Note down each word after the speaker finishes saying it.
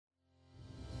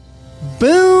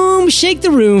Boom! Shake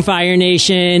the room, Fire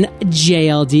Nation.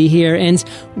 JLD here, and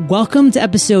welcome to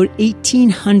episode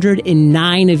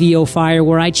 1809 of EO Fire,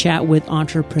 where I chat with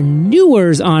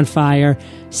entrepreneurs on fire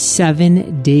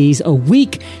 7 days a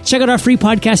week. Check out our free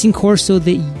podcasting course so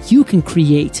that you can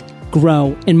create,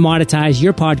 grow, and monetize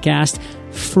your podcast.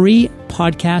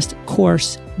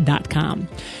 freepodcastcourse.com.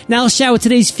 Now let's chat with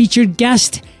today's featured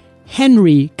guest,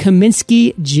 Henry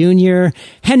Kaminski Jr.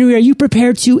 Henry, are you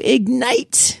prepared to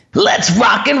ignite? Let's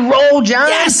rock and roll, John.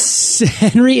 Yes!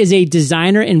 Henry is a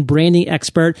designer and branding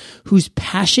expert whose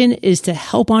passion is to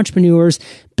help entrepreneurs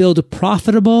build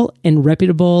profitable and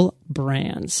reputable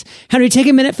brands. Henry, take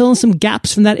a minute, fill in some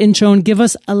gaps from that intro, and give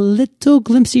us a little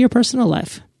glimpse of your personal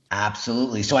life.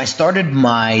 Absolutely. So I started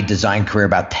my design career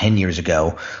about 10 years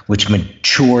ago, which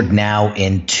matured now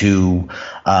into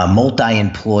a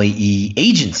multi-employee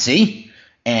agency.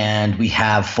 And we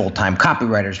have full-time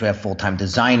copywriters, we have full-time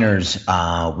designers,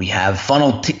 we have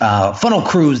funnel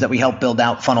crews that we help build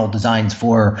out funnel designs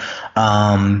for.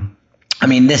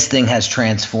 This thing has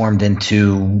transformed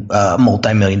into a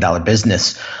multi-million-dollar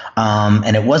business.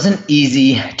 And it wasn't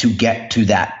easy to get to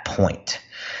that point.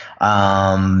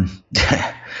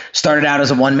 Started out as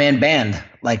a one-man band,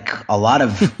 like a lot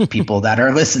of people that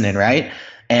are listening, right?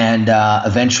 And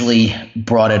eventually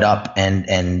brought it up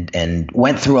and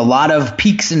went through a lot of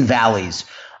peaks and valleys.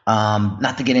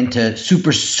 Not to get into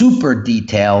super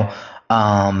detail,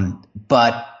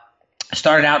 but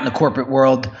started out in the corporate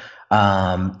world,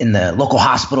 in the local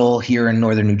hospital here in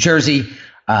northern New Jersey.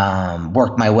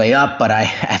 Worked my way up, but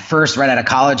at first, right out of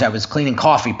college, I was cleaning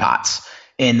coffee pots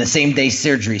in the same-day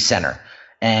surgery center.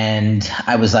 And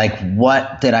I was like,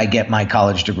 what did I get my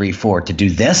college degree for? To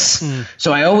do this?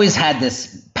 So I always had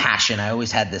this passion. I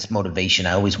always had this motivation.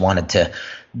 I always wanted to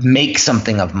make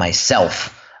something of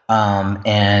myself,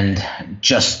 and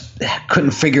just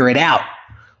couldn't figure it out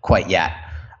quite yet.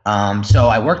 So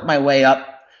I worked my way up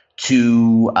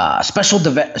to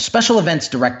special events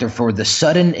director for the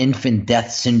Sudden Infant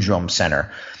Death Syndrome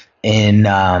Center in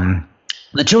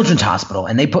the Children's Hospital.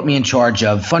 And they put me in charge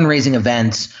of fundraising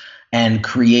events and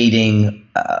creating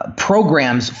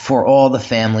programs for all the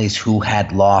families who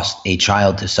had lost a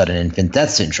child to sudden infant death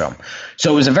syndrome.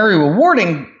 So it was a very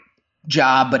rewarding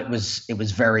job, but it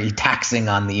was very taxing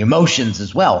on the emotions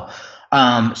as well.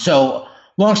 So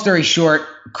long story short,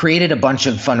 created a bunch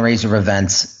of fundraiser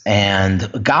events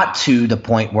and got to the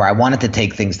point where I wanted to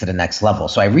take things to the next level.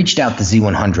 So I reached out to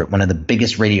Z100, one of the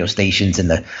biggest radio stations in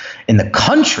the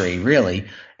country, really,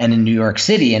 and in New York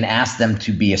City, and asked them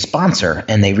to be a sponsor.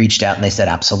 And they reached out and they said,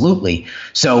 absolutely.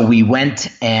 So we went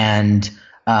and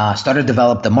started to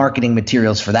develop the marketing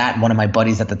materials for that. And one of my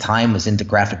buddies at the time was into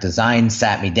graphic design,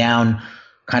 sat me down,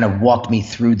 kind of walked me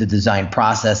through the design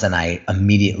process, and I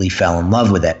immediately fell in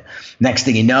love with it. Next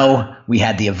thing you know, we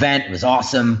had the event. It was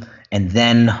awesome. And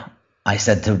then I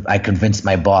convinced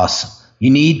my boss, you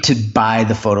need to buy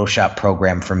the Photoshop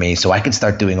program for me so I could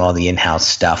start doing all the in-house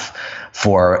stuff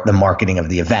for the marketing of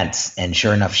the events. And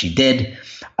sure enough, she did.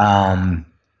 Did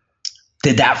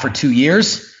that for 2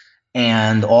 years.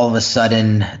 And all of a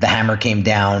sudden, the hammer came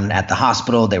down at the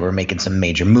hospital. They were making some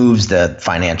major moves. The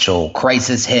financial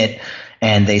crisis hit.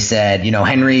 And they said,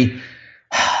 Henry,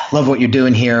 love what you're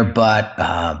doing here, but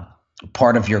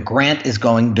part of your grant is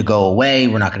going to go away.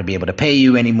 We're not going to be able to pay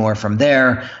you anymore from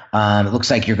there. It looks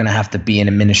like you're going to have to be an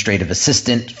administrative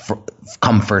assistant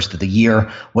come first of the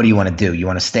year. What do you want to do? You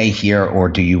want to stay here, or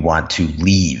do you want to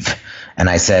leave? And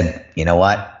I said, you know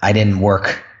what? I didn't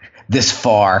work this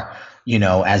far,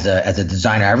 as a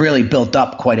designer. I really built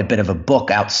up quite a bit of a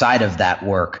book outside of that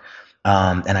work.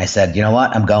 And I said, you know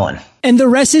what? I'm going. And the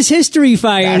rest is history,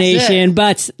 Fire Nation.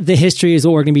 But the history is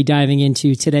what we're going to be diving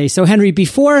into today. So, Henry,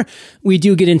 before we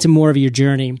do get into more of your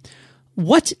journey,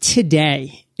 what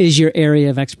today is your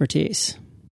area of expertise?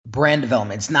 Brand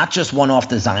development. It's not just one-off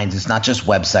designs. It's not just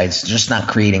websites. It's just not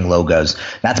creating logos.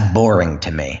 That's boring to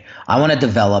me. I want to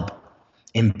develop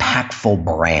impactful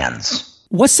brands.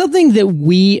 What's something that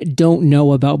we don't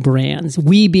know about brands?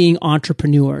 We being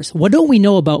entrepreneurs. What don't we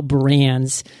know about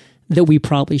brands that we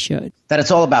probably should? That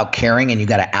it's all about caring, and you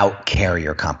got to out-care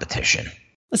your competition.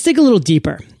 Let's dig a little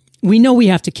deeper. We know we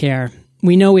have to care.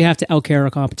 We know we have to out-care our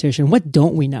competition. What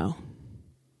don't we know?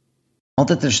 Well,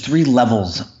 that there's 3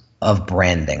 levels of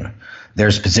branding.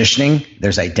 There's positioning,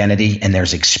 there's identity, and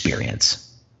there's experience.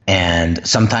 And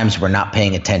sometimes we're not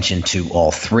paying attention to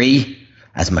all 3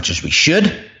 as much as we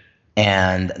should.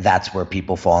 And that's where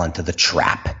people fall into the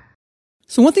trap.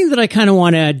 So one thing that I kind of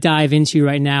want to dive into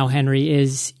right now, Henry,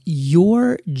 is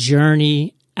your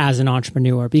journey as an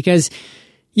entrepreneur, because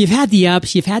you've had the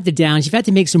ups, you've had the downs, you've had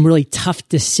to make some really tough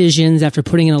decisions after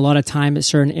putting in a lot of time at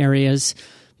certain areas.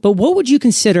 But what would you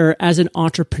consider as an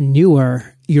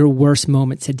entrepreneur your worst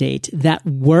moment to date? That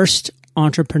worst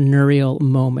entrepreneurial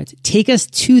moment. Take us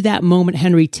to that moment,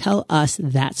 Henry. Tell us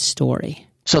that story.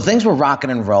 So things were rocking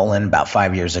and rolling about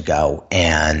 5 years ago,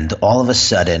 and all of a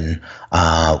sudden,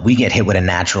 we get hit with a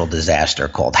natural disaster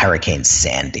called Hurricane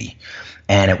Sandy.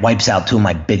 And it wipes out two of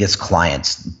my biggest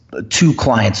clients. 2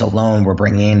 clients alone were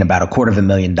bringing in about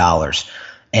 $250,000.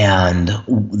 And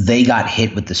they got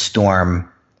hit with the storm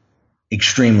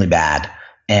extremely bad.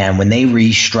 And when they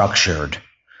restructured,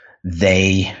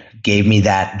 they gave me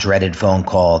that dreaded phone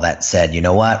call that said, you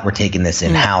know what, we're taking this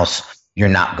in-house. You're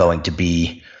not going to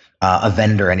be a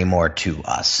vendor anymore to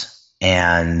us.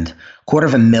 And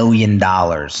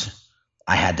 $250,000,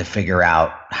 I had to figure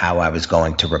out how I was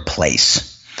going to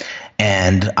replace.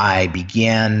 And I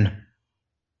began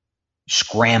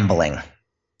scrambling.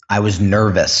 I was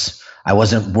nervous. I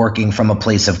wasn't working from a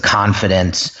place of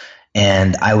confidence.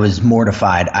 And I was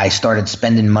mortified. I started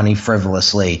spending money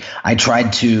frivolously. I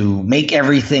tried to make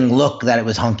everything look that it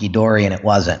was hunky-dory, and it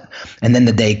wasn't. And then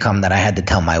the day come that I had to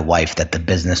tell my wife that the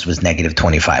business was negative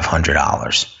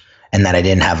 $2,500 and that I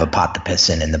didn't have a pot to piss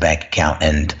in the bank account.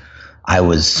 And I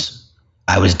was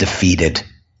defeated.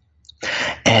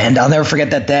 And I'll never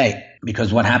forget that day,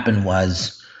 because what happened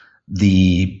was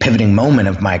the pivoting moment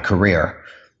of my career.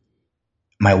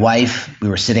 My wife, we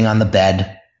were sitting on the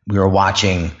bed. We were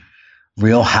watching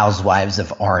Real Housewives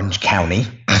of Orange County.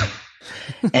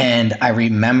 And I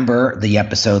remember the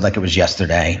episode like it was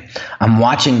yesterday. I'm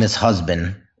watching this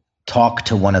husband talk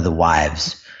to one of the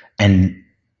wives, and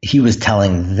he was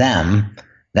telling them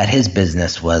that his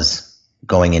business was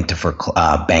going into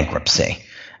bankruptcy.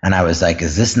 And I was like,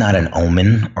 is this not an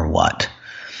omen or what?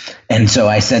 And so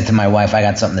I said to my wife, I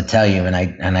got something to tell you. And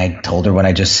I told her what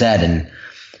I just said. And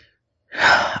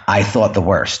I thought the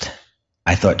worst.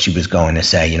 I thought she was going to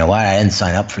say, you know what, I didn't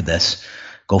sign up for this.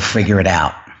 Go figure it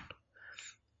out.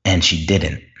 And she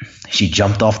didn't. She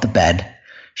jumped off the bed.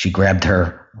 She grabbed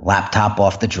her laptop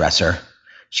off the dresser.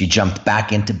 She jumped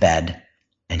back into bed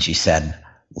and she said,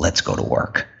 let's go to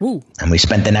work. Ooh. And we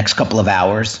spent the next couple of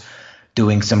hours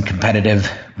doing some competitive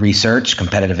research,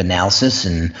 competitive analysis.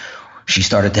 And she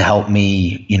started to help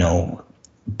me,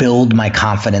 build my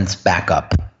confidence back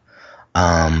up.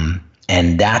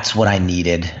 And that's what I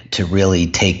needed to really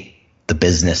take the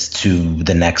business to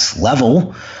the next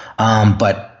level,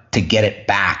 but to get it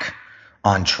back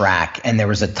on track. And there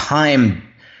was a time,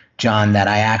 John, that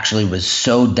I actually was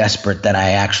so desperate that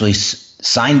I actually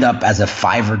signed up as a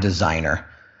Fiverr designer.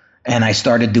 And I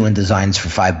started doing designs for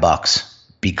 $5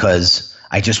 because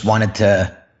I just wanted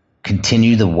to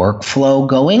continue the workflow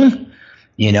going,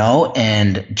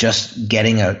 and just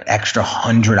getting an extra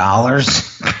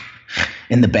 $100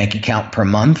 in the bank account per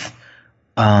month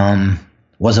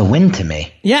was a win to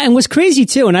me. Yeah, and was crazy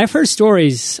too. And I've heard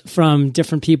stories from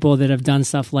different people that have done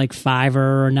stuff like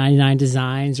Fiverr or 99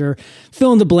 Designs or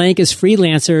fill in the blank as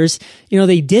freelancers.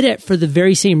 They did it for the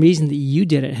very same reason that you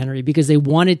did it, Henry, because they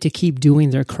wanted to keep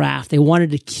doing their craft. They wanted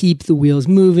to keep the wheels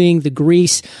moving, the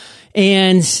grease,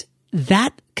 and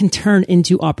that can turn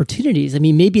into opportunities. I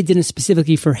mean, maybe it didn't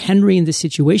specifically for Henry in this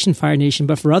situation, Fire Nation,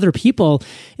 but for other people,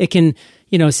 it can,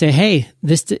 say, hey,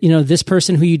 this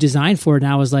person who you designed for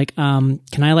now is like, can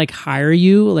I hire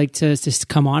you to just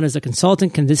come on as a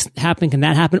consultant? Can this happen? Can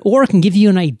that happen? Or it can give you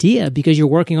an idea because you're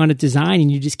working on a design and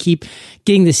you just keep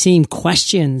getting the same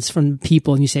questions from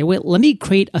people and you say, wait, let me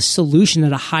create a solution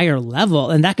at a higher level.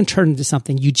 And that can turn into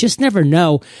something. You just never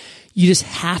know. You just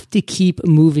have to keep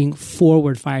moving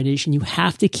forward, Fire Nation. You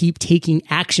have to keep taking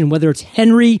action, whether it's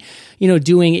Henry,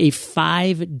 doing a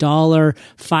 $5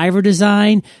 Fiverr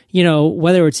design,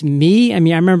 whether it's me. I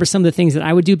mean, I remember some of the things that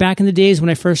I would do back in the days when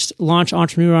I first launched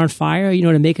Entrepreneur on Fire,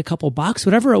 to make a couple bucks,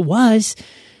 whatever it was,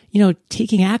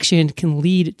 taking action can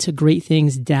lead to great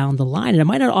things down the line. And it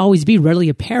might not always be readily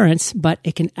apparent, but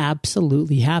it can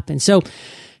absolutely happen. So,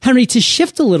 Henry, to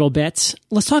shift a little bit,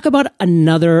 let's talk about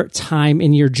another time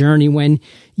in your journey when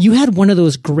you had one of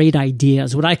those great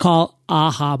ideas, what I call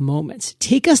aha moments.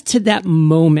 Take us to that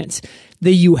moment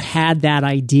that you had that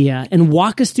idea and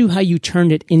walk us through how you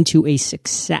turned it into a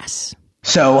success.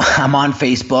 So I'm on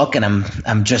Facebook and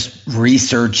I'm just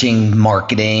researching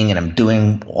marketing and I'm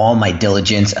doing all my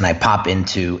diligence, and I pop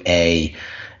into a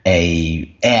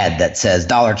ad that says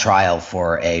dollar trial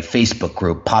for a Facebook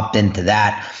group. Popped into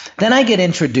that. Then I get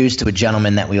introduced to a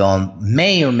gentleman that we all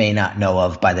may or may not know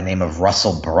of by the name of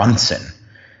Russell Brunson.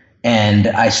 And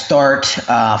I start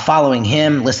following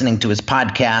him, listening to his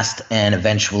podcast, and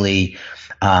eventually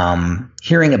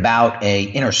hearing about a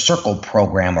inner circle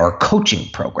program or a coaching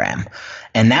program.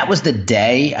 And that was the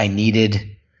day I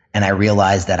needed, and I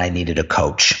realized that I needed a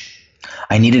coach.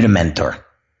 I needed a mentor.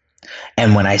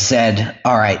 And when I said,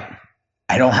 all right,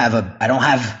 I don't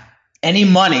have any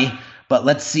money, but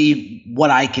let's see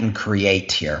what I can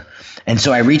create here. And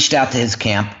so I reached out to his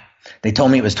camp. They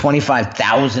told me it was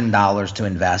 $25,000 to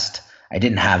invest. I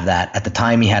didn't have that. At the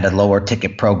time, he had a lower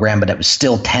ticket program, but it was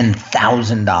still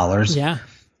 $10,000. Yeah.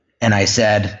 And I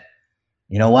said,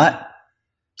 you know what?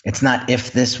 It's not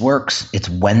if this works, it's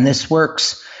when this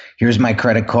works. Here's my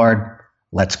credit card.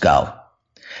 Let's go.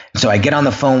 So I get on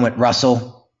the phone with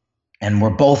Russell, and we're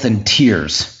both in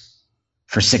tears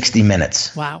for 60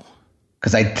 minutes. Wow.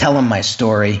 Because I tell him my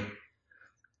story,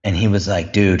 and he was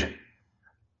like, dude,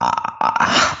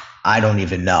 I don't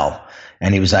even know.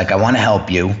 And he was like, I want to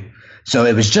help you. So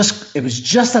it was just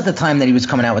at the time that he was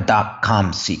coming out with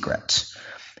 .com secrets.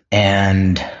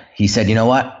 And he said, you know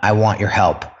what? I want your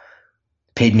help.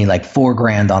 Paid me like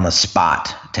 $4,000 on the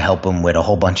spot to help him with a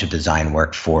whole bunch of design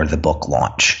work for the book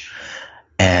launch.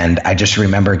 And I just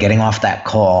remember getting off that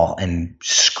call and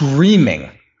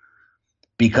screaming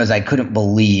because I couldn't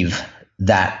believe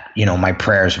that, my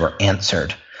prayers were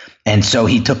answered. And so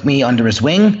he took me under his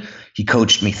wing. He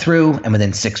coached me through, and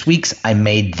within 6 weeks, I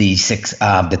made the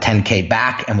 10K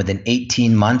back. And within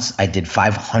 18 months, I did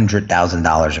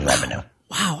 $500,000 in revenue.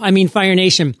 Wow. I mean, Fire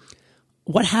Nation,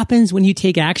 what happens when you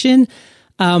take action?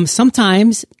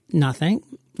 Sometimes nothing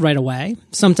right away.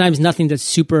 Sometimes nothing that's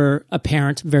super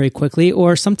apparent very quickly,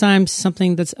 or sometimes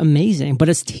something that's amazing. But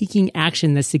it's taking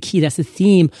action that's the key. That's the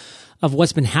theme of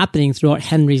what's been happening throughout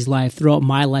Henry's life, throughout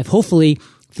my life, hopefully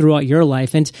throughout your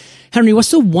life. And Henry, what's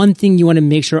the one thing you want to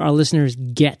make sure our listeners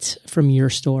get from your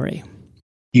story?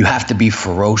 You have to be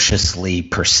ferociously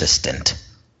persistent.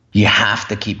 You have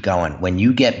to keep going. When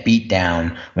you get beat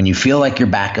down, when you feel like your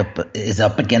back is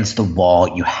up against the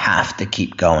wall, you have to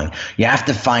keep going. You have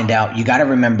to find out. You got to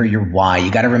remember your why.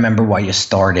 You got to remember why you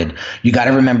started. You got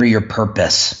to remember your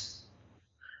purpose,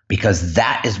 because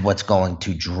that is what's going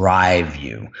to drive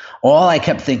you. All I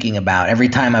kept thinking about every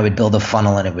time I would build a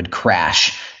funnel and it would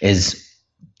crash is,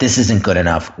 this isn't good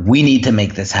enough. We need to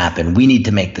make this happen. We need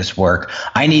to make this work.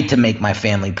 I need to make my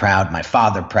family proud, my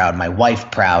father proud, my wife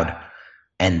proud.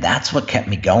 And that's what kept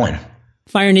me going.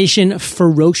 Fire Nation,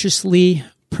 ferociously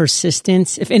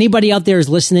persistent. If anybody out there is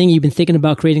listening, you've been thinking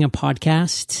about creating a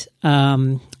podcast,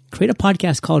 create a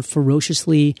podcast called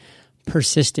Ferociously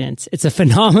Persistent. It's a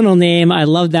phenomenal name. I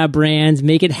love that brand.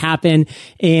 Make it happen.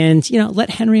 And, let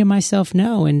Henry and myself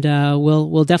know. And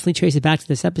we'll definitely trace it back to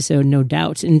this episode, no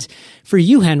doubt. And for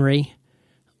you, Henry,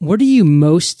 what are you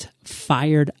most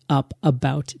fired up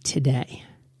about today?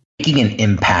 Making an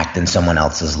impact in someone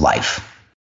else's life.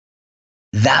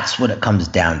 That's what it comes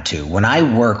down to. When I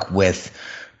work with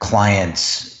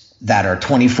clients that are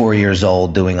 24 years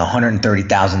old doing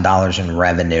 $130,000 in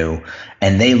revenue,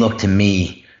 and they look to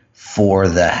me for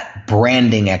the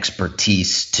branding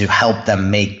expertise to help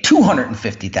them make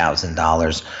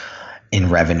 $250,000 in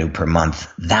revenue per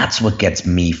month, that's what gets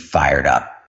me fired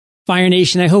up. Fire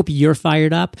Nation, I hope you're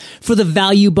fired up for the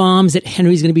value bombs that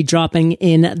Henry's going to be dropping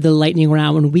in the lightning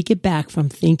round when we get back from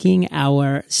thanking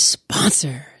our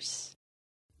sponsors.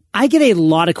 I get a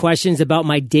lot of questions about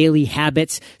my daily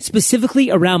habits,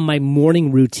 specifically around my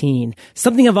morning routine.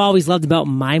 Something I've always loved about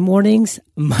my mornings,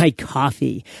 my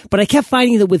coffee. But I kept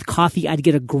finding that with coffee, I'd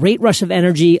get a great rush of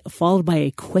energy followed by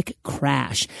a quick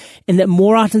crash. And that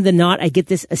more often than not, I get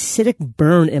this acidic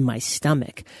burn in my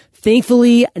stomach.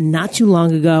 Thankfully, not too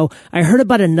long ago, I heard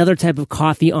about another type of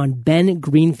coffee on Ben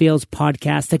Greenfield's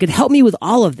podcast that could help me with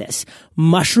all of this.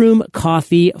 Mushroom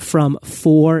coffee from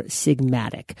Four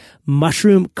Sigmatic.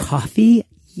 Mushroom coffee?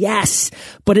 Yes,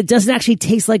 but it doesn't actually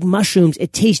taste like mushrooms.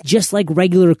 It tastes just like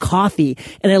regular coffee.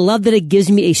 And I love that it gives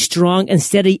me a strong and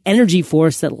steady energy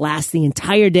force that lasts the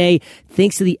entire day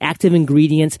thanks to the active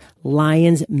ingredients,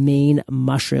 lion's mane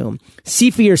mushroom. See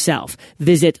for yourself.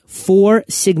 Visit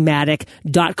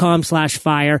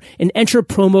foursigmatic.com/fire and enter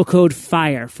promo code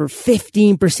FIRE for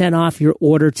 15% off your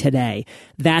order today.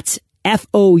 That's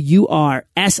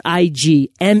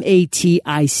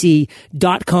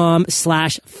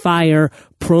foursigmatic.com/fire,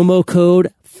 promo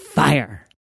code FIRE.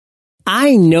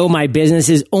 I know my business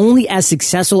is only as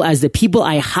successful as the people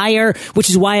I hire, which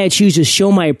is why I choose to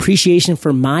show my appreciation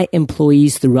for my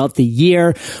employees throughout the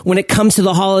year. When it comes to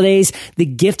the holidays, the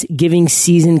gift giving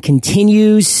season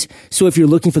continues. So if you're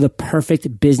looking for the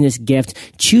perfect business gift,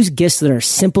 choose gifts that are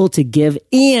simple to give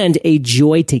and a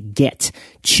joy to get.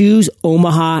 choose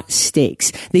Omaha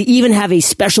Steaks. They even have a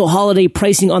special holiday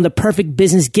pricing on the perfect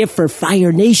business gift for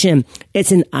Fire Nation.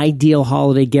 It's an ideal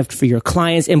holiday gift for your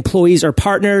clients, employees, or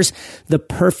partners. The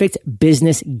perfect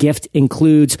business gift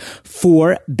includes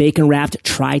 4 bacon-wrapped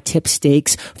tri-tip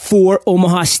steaks, 4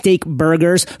 Omaha steak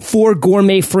burgers, 4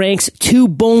 gourmet franks, 2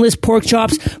 boneless pork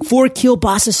chops, 4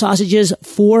 kielbasa sausages,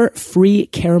 4 free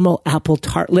caramel apple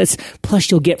tartlets,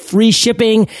 plus you'll get free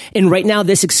shipping. And right now,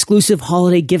 this exclusive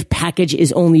holiday gift package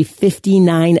is only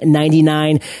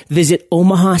 $59.99. Visit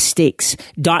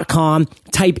omahasteaks.com,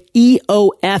 type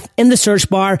EOF in the search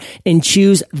bar, and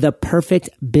choose the perfect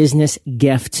business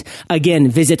gift. Again,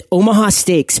 visit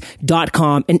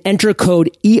omahasteaks.com and enter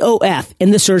code EOF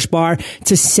in the search bar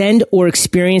to send or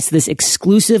experience this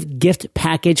exclusive gift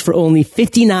package for only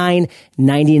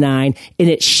 $59.99, and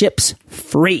it ships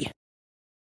free.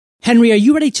 Henry, are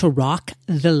you ready to rock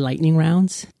the lightning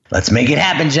rounds? Let's make it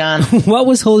happen, John. What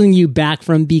was holding you back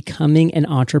from becoming an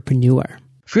entrepreneur?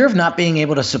 Fear of not being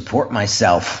able to support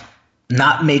myself,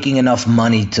 not making enough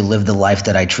money to live the life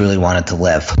that I truly wanted to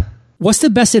live. What's the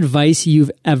best advice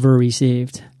you've ever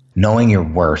received? Knowing your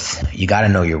worth. You got to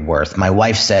know your worth. My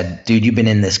wife said, dude, you've been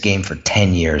in this game for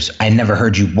 10 years. I never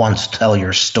heard you once tell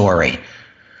your story.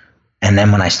 And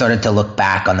then when I started to look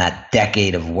back on that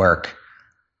decade of work,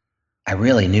 I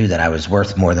really knew that I was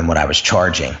worth more than what I was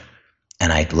charging,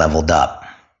 and I leveled up.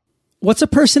 What's a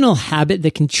personal habit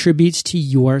that contributes to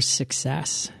your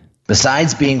success?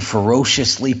 Besides being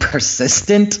ferociously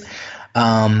persistent,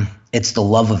 it's the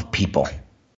love of people.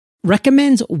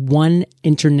 Recommend one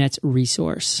internet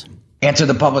resource.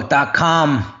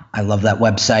 AnswerThePublic.com. I love that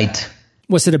website.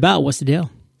 What's it about? What's the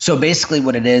deal? So basically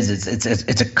what it is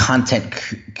it's a content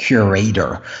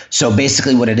curator. So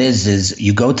basically what it is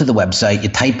you go to the website, you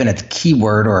type in a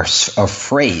keyword or a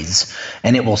phrase,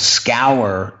 and it will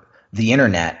scour the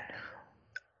internet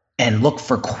and look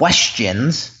for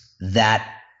questions that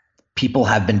people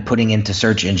have been putting into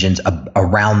search engines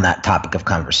around that topic of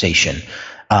conversation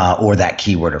or that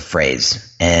keyword or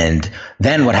phrase. And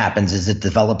then what happens is it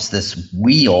develops this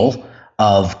wheel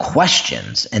of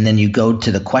questions, and then you go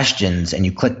to the questions and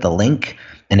you click the link,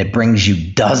 and it brings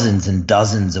you dozens and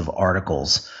dozens of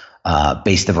articles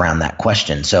based around that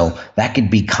question. So that could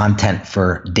be content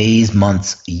for days,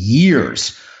 months,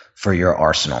 years for your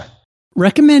arsenal.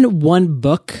 Recommend one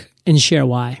book and share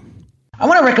why. I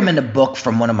want to recommend a book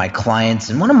from one of my clients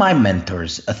and one of my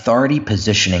mentors, Authority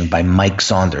Positioning by Mike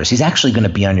Saunders. He's actually going to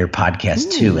be on your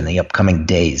podcast too in the upcoming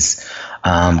days.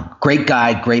 Great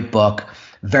guy, great book.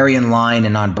 Very in line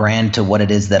and on brand to what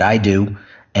it is that I do.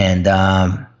 And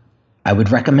I would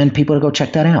recommend people to go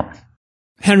check that out.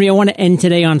 Henry, I want to end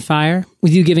today on fire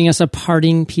with you giving us a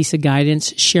parting piece of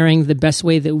guidance, sharing the best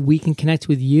way that we can connect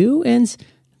with you, and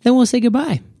then we'll say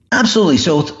goodbye. Absolutely.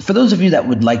 So for those of you that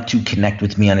would like to connect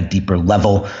with me on a deeper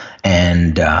level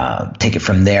and take it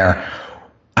from there,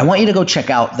 I want you to go check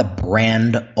out the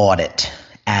brand audit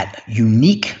at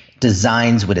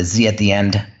uniquedesignswithaz@the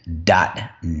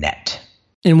end.net.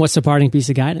 And what's the parting piece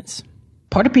of guidance?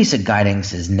 Parting piece of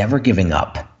guidance is never giving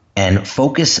up and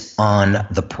focus on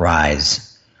the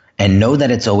prize and know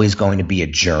that it's always going to be a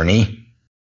journey.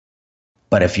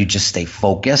 But if you just stay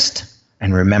focused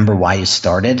and remember why you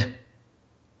started,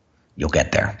 you'll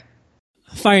get there.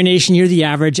 Fire Nation, you're the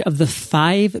average of the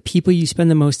 5 people you spend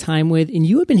the most time with, and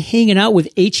you have been hanging out with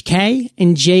HK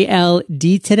and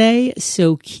JLD today,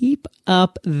 so keep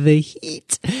up the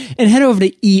heat. And head over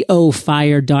to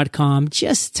eofire.com.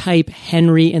 Just type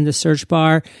Henry in the search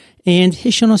bar, and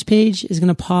his show notes page is going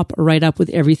to pop right up with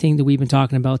everything that we've been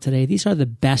talking about today. These are the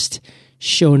best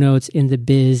show notes in the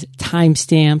biz.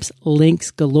 Timestamps,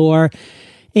 links galore.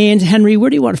 And Henry, where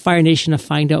do you want Fire Nation to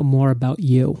find out more about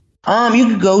you? You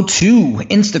can go to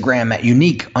Instagram at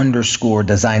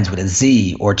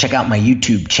unique_designs or check out my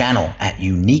YouTube channel at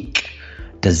Unique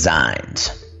Designs.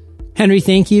 Henry,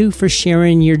 thank you for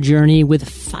sharing your journey with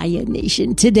Fire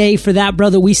Nation today. For that,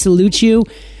 brother, we salute you,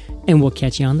 and we'll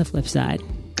catch you on the flip side.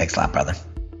 Thanks a lot, brother.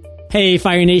 Hey,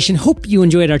 Fire Nation. Hope you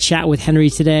enjoyed our chat with Henry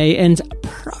today. And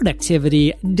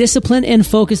productivity, discipline, and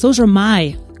focus, those are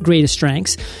my greatest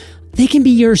strengths. They can be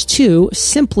yours too.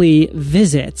 Simply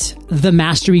visit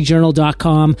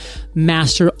themasteryjournal.com,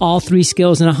 master all 3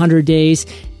 skills in 100 days,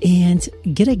 and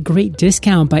get a great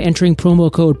discount by entering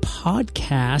promo code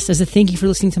podcast as a thank you for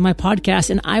listening to my podcast.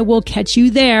 And I will catch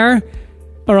you there,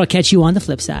 or I'll catch you on the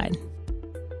flip side.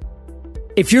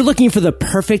 If you're looking for the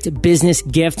perfect business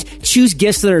gift, choose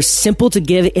gifts that are simple to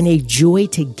give and a joy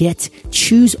to get.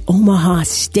 Choose Omaha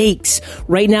Steaks.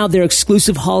 Right now, their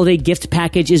exclusive holiday gift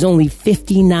package is only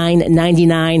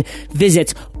 $59.99.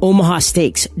 Visit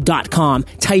omahasteaks.com.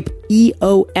 Type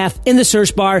EOF in the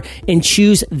search bar and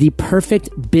choose the perfect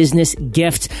business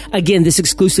gift. Again, this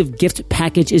exclusive gift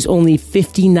package is only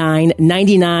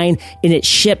 $59.99 and it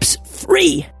ships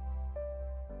free.